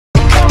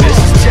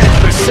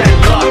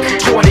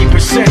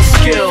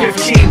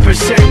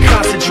100%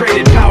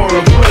 concentrated power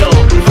of will,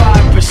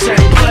 5%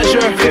 pleasure,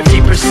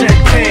 50%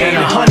 pain,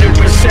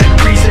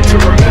 100% reason to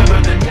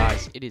remember the name.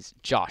 Guys, it is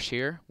Josh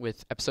here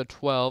with episode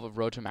 12 of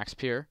Road to Max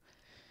Pure.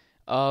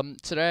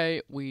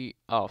 Today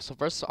so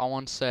first I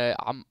want to say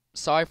I'm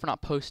sorry for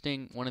not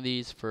posting one of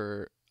these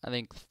for, I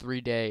think, 3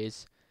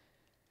 days.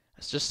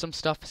 It's just some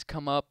stuff has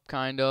come up,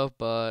 kind of,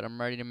 but I'm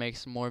ready to make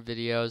some more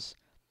videos.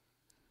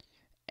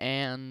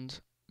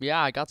 And yeah,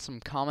 I got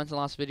some comments in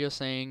the last video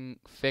saying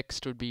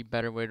fixed would be a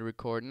better way to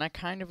record, and I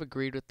kind of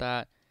agreed with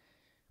that,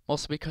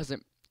 mostly because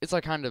it's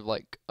like kind of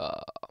like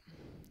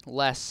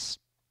less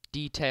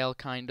detail,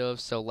 kind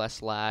of, so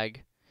less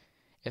lag,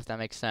 if that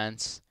makes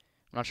sense.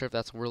 I'm not sure if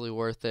that's really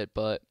worth it,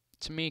 but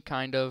to me,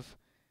 kind of,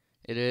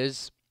 it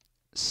is.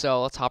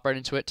 So let's hop right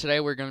into it. Today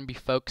we're going to be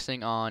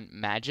focusing on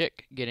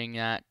magic, getting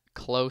that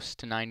close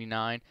to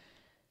 99,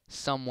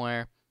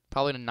 somewhere,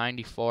 probably to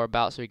 94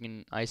 about, so we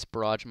can ice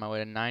barrage my way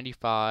to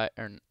 95,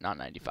 or not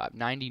 95,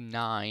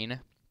 99.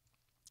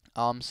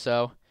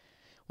 So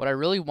what I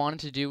really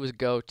wanted to do was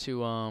go to,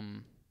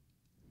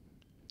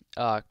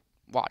 watch,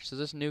 there's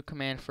this new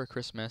command for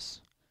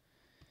Christmas,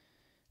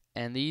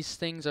 and these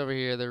things over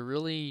here, they're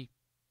really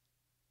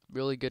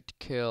good to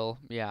kill.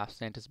 Yeah,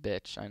 Santa's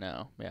bitch, I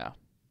know, yeah.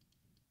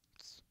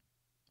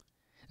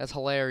 That's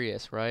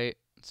hilarious, right?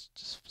 It's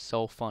just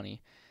so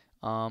funny.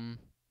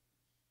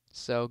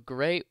 So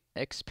great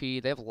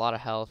XP. They have a lot of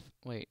health.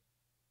 Wait.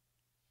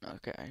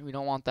 Okay, we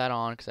don't want that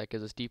on because that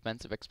gives us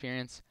defensive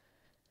experience.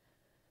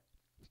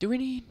 Do we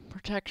need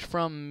protect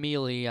from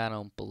melee? I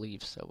don't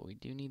believe so, but we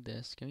do need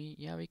this. Can we?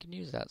 Yeah, we can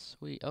use that.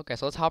 Sweet. Okay,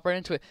 so let's hop right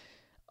into it.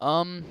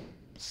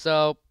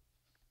 So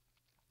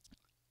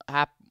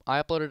I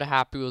uploaded a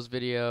Happy Wheels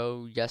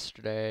video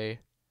yesterday,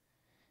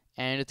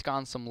 and it's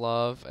gotten some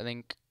love. I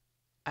think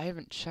I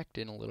haven't checked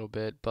in a little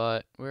bit,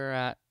 but we're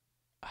at,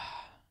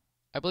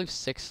 I believe,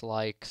 6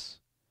 likes,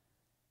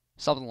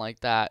 something like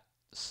that.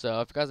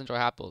 So if you guys enjoy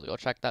Happy Wheels, go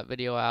check that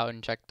video out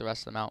and check the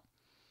rest of them out.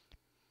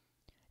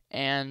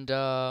 And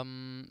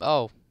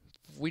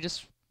we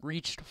just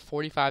reached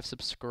 45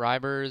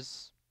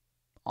 subscribers,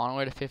 on our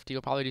way to 50.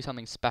 We'll probably do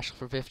something special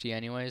for 50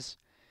 anyways.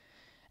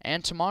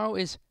 And tomorrow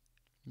is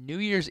New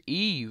Year's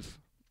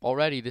Eve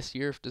already. This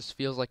year just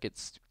feels like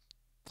it's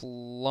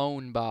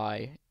flown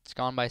by. It's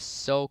gone by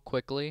so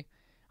quickly.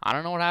 I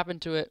don't know what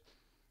happened to it.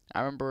 I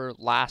remember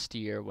last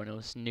year when it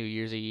was New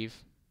Year's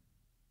Eve.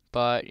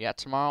 But yeah,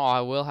 tomorrow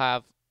I will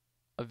have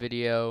a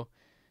video.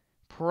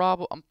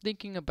 I'm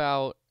thinking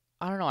about,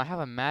 I don't know, I have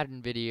a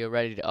Madden video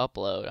ready to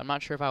upload. I'm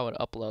not sure if I would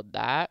upload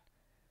that.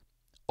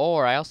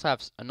 Or I also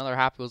have another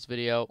Happy Wheels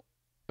video.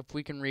 If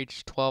we can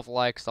reach 12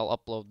 likes, I'll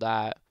upload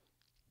that.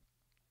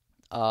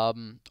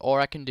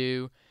 Or I can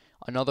do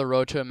another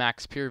Road to a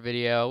Max Pure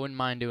video. I wouldn't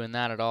mind doing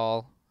that at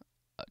all,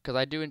 because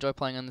I do enjoy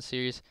playing on the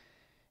series.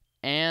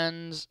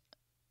 And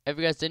if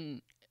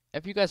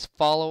you guys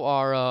follow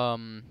our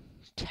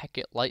Tech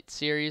It Light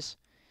series,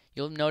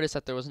 you'll notice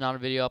that there was not a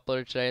video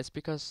uploaded today. It's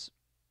because,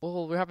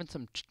 well, we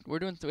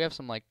have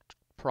some like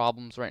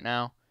problems right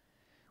now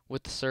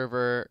with the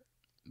server,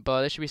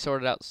 but they should be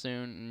sorted out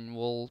soon, and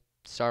we'll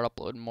start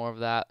uploading more of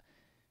that.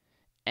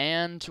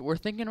 And we're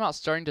thinking about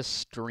starting to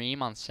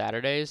stream on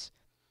Saturdays.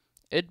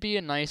 It'd be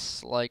a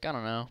nice, like, I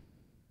don't know,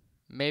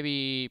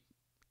 maybe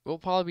we'll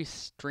probably be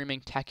streaming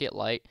Tech It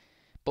Light,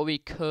 but we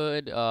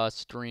could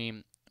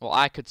stream, well,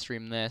 I could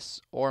stream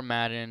this or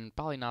Madden.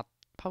 Probably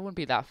wouldn't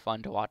be that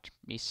fun to watch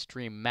me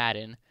stream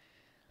Madden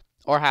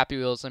or Happy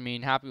Wheels. I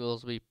mean, Happy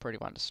Wheels would be pretty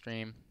fun to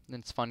stream.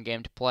 It's a fun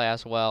game to play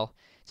as well.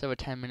 Instead of a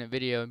 10-minute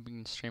video, we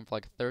can stream for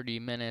like 30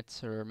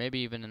 minutes or maybe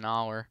even an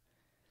hour.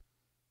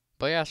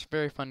 But yeah, it's a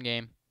very fun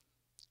game.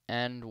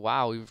 And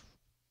wow, we've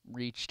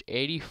reached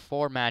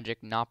 84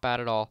 magic. Not bad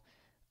at all.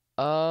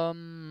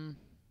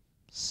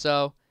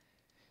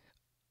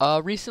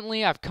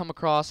 Recently I've come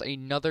across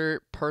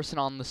another person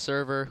on the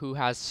server who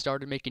has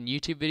started making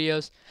YouTube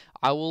videos.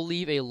 I will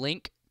leave a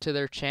link to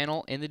their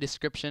channel in the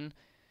description.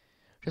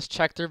 Just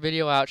check their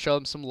video out, show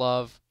them some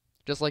love,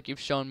 just like you've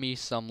shown me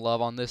some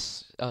love on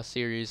this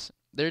series.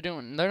 They're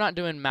not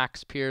doing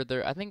Max Pure.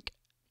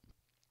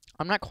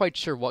 I'm not quite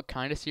sure what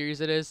kind of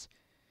series it is,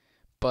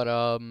 but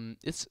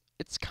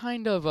it's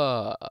kind of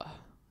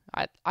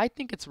I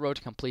think it's Road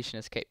to Completion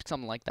Escape,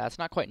 something like that. It's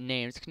not quite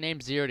named. It's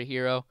named Zero to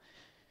Hero.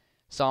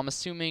 So I'm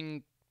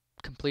assuming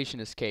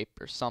Completion Escape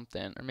or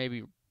something, or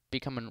maybe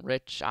Becoming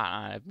Rich.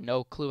 I have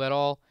no clue at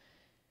all.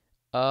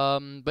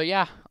 But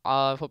yeah,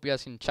 I hope you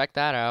guys can check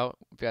that out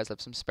if you guys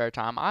have some spare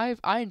time.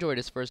 I enjoyed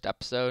his first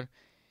episode.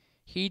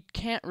 He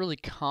can't really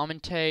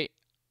commentate.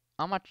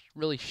 I'm not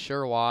really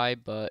sure why,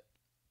 but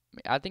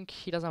I think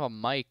he doesn't have a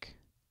mic,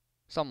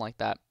 something like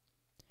that.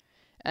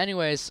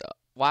 Anyways,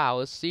 wow,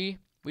 let's see.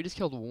 We just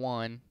killed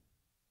one.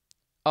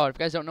 Oh, if you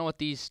guys don't know what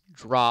these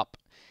drop,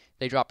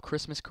 they drop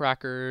Christmas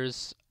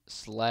crackers,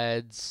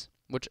 sleds,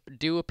 which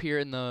do appear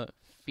in the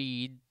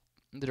feed,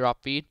 the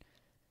drop feed,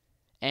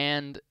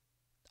 and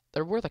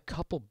they're worth a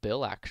couple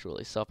bill,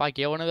 actually. So if I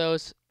get one of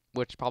those,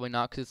 which probably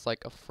not because it's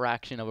like a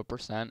fraction of a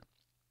 %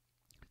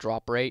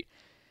 drop rate,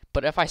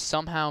 But if I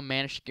somehow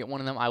manage to get one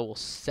of them, I will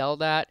sell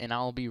that and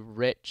I'll be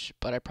rich.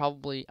 But I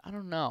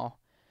don't know.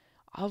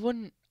 I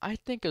wouldn't. I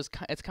think it's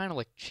kind of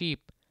like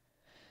cheap.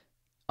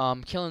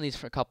 Killing these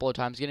for a couple of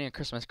times, getting a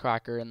Christmas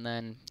cracker, and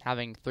then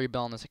having 3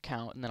 bill on this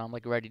account, and then I'm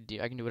like ready to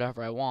I can do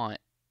whatever I want.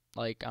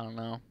 Like, I don't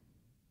know.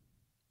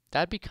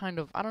 That'd be kind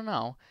of, I don't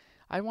know.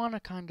 I want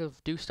to kind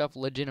of do stuff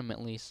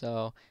legitimately,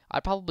 so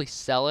I'd probably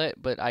sell it,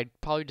 but I'd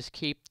probably just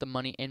keep the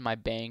money in my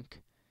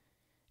bank,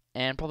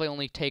 and probably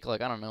only take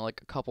like, I don't know,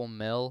 like a couple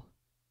mil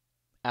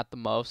at the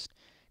most.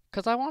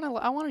 Cause I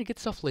want to get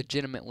stuff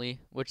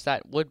legitimately, which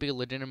that would be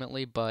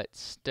legitimately, but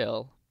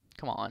still,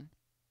 come on.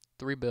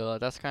 3 bill,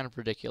 that's kind of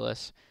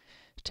ridiculous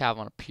to have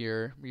on a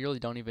pure. You really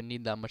don't even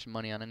need that much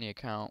money on any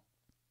account.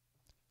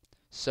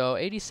 So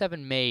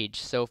 87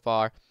 mage so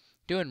far,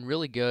 doing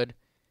really good.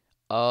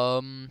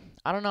 I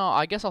don't know.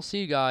 I guess I'll see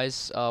you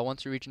guys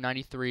once we reach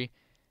 93.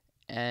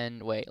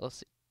 And wait, let's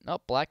see.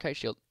 Nope, black kite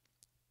shield.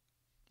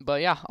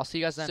 But yeah, I'll see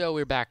you guys then. So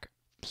we're back.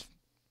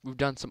 We've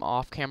done some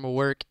off-camera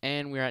work,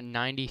 and we're at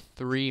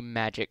 93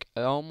 magic.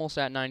 Almost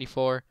at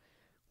 94.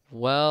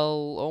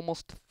 Well,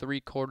 almost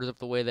 3/4 of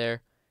the way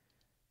there.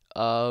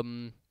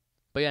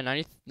 But yeah,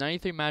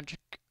 93 magic.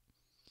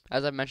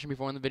 As I mentioned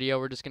before in the video,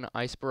 we're just gonna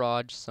ice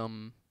barrage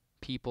some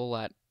people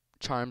at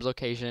Charm's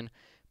location.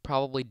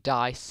 Probably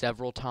die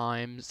several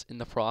times in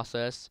the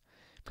process.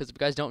 Because if you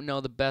guys don't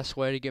know, the best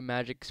way to get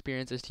magic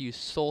experience is to use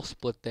Soul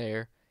Split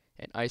there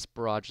and ice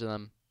barrage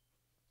them.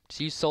 Just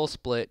use Soul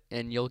Split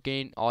and you'll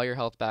gain all your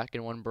health back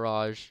in one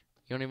barrage.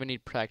 You don't even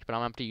need Protect, but I'm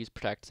gonna have to use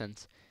Protect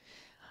since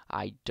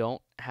I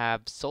don't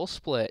have Soul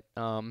Split.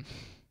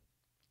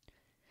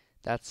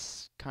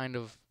 That's kind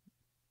of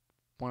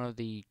one of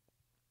the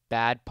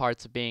bad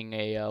parts of being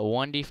a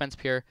 1 defense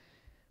pure.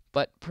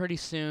 But pretty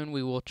soon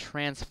we will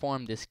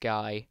transform this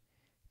guy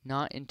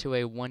not into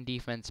a 1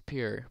 defense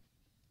pure,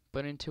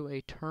 but into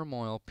a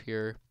turmoil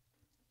pure.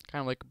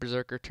 Kind of like a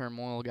berserker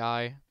turmoil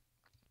guy.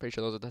 Pretty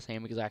sure those are the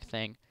same exact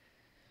thing.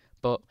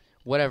 But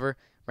whatever.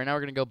 Right now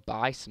we're gonna go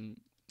buy some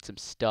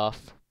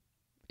stuff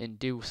and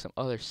do some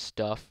other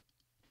stuff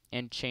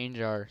and change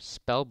our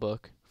spell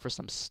book for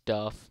some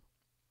stuff.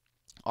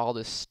 All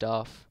this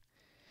stuff.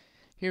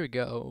 Here we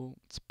go.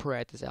 Let's pray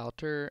at this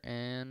altar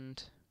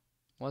and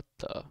what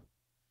the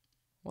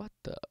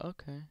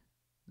okay.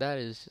 That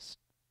is just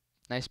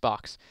nice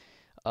box.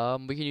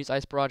 We can use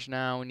ice barrage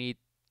now. We need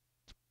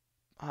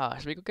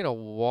should we go get a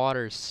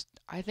water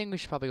I think we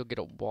should probably go get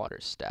a water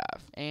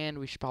staff, and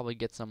we should probably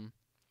get some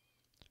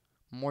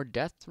more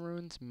death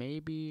runes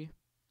maybe.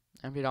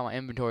 I emptied out my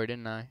inventory,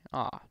 didn't I?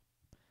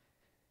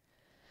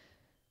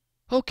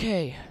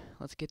 Okay,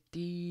 let's get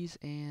these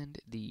and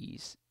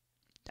these.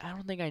 I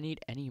don't think I need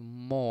any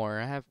more.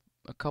 I have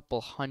a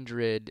couple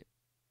hundred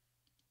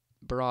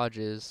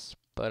barrages,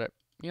 but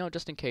you know,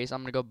 just in case,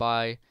 I'm gonna go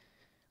buy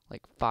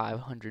like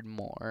 500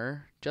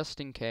 more, just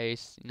in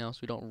case, you know, so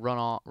we don't run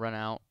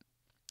out.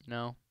 You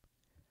know,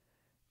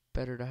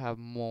 better to have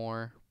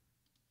more.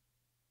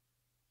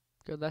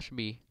 Good, that should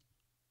be.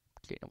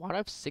 Okay, why do I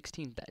have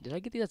 16? Did I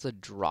get these as a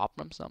drop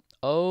from something?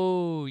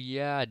 Oh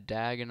yeah,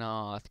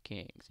 Dagonoth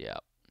Kings.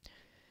 Yep.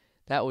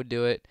 That would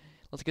do it.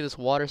 Let's get this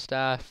water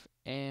staff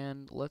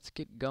and let's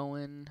get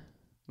going.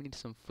 We need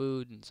some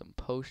food and some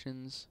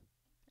potions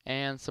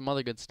and some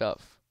other good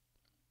stuff.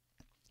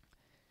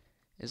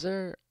 Is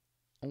there...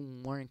 Oh,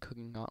 I'm wearing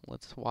cooking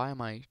gauntlets. Why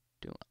am I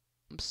doing...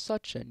 I'm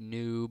such a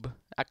noob.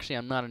 Actually,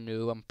 I'm not a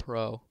noob. I'm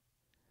pro.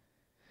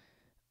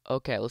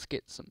 Okay, let's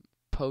get some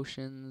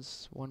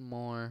potions. One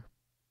more.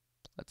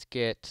 Let's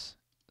get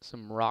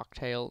some rock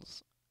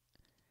tails.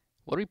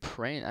 What are we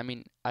praying? I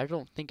mean, I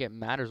don't think it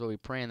matters what we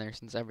pray in there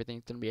since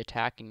everything's going to be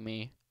attacking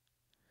me.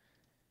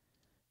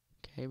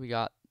 Okay, we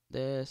got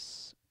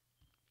this.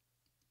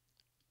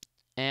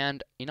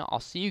 And, you know, I'll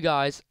see you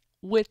guys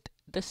with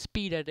the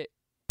speed edit.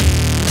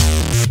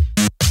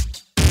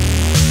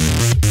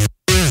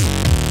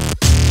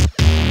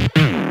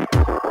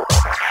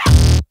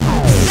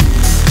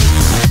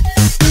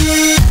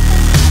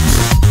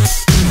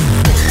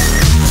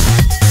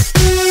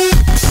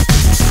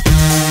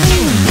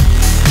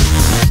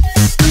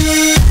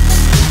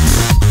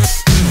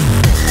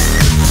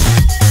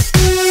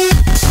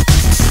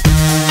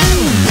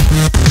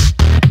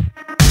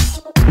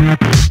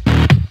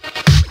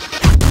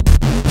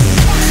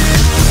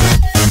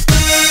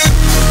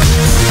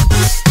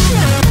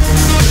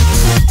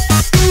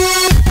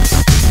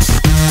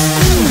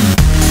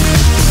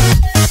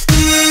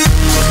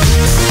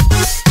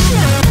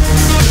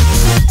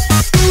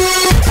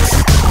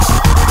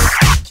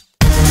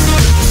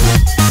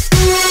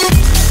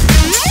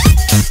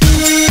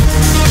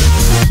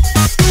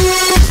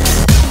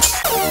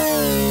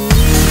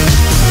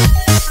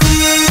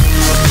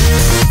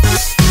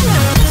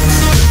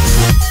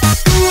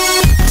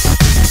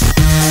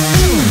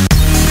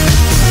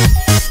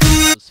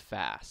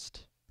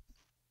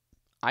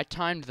 I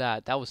timed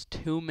that. That was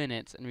 2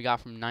 minutes, and we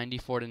got from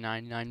 94 to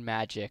 99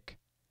 magic.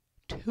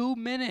 2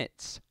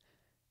 minutes!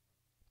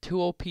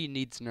 2 OP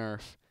needs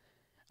nerf.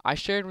 I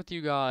shared with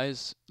you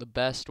guys the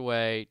best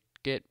way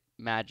to get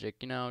magic.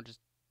 You know, just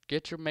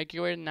make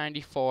your way to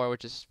 94,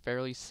 which is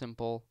fairly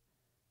simple.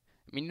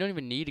 I mean, you don't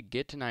even need to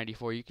get to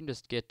 94. You can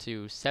just get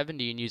to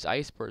 70 and use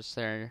Ice Burst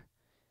there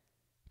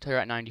until you're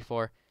at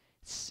 94.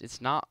 It's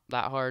not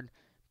that hard,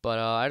 but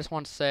I just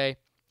want to say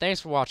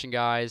thanks for watching,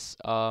 guys.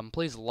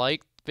 Please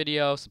like the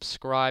video,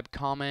 subscribe,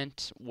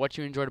 comment what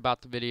you enjoyed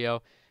about the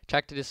video.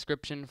 Check the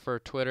description for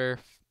Twitter,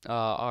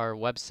 our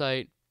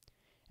website,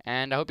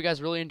 and I hope you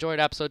guys really enjoyed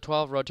episode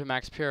 12, Road to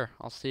Max Pure.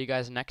 I'll see you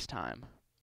guys next time.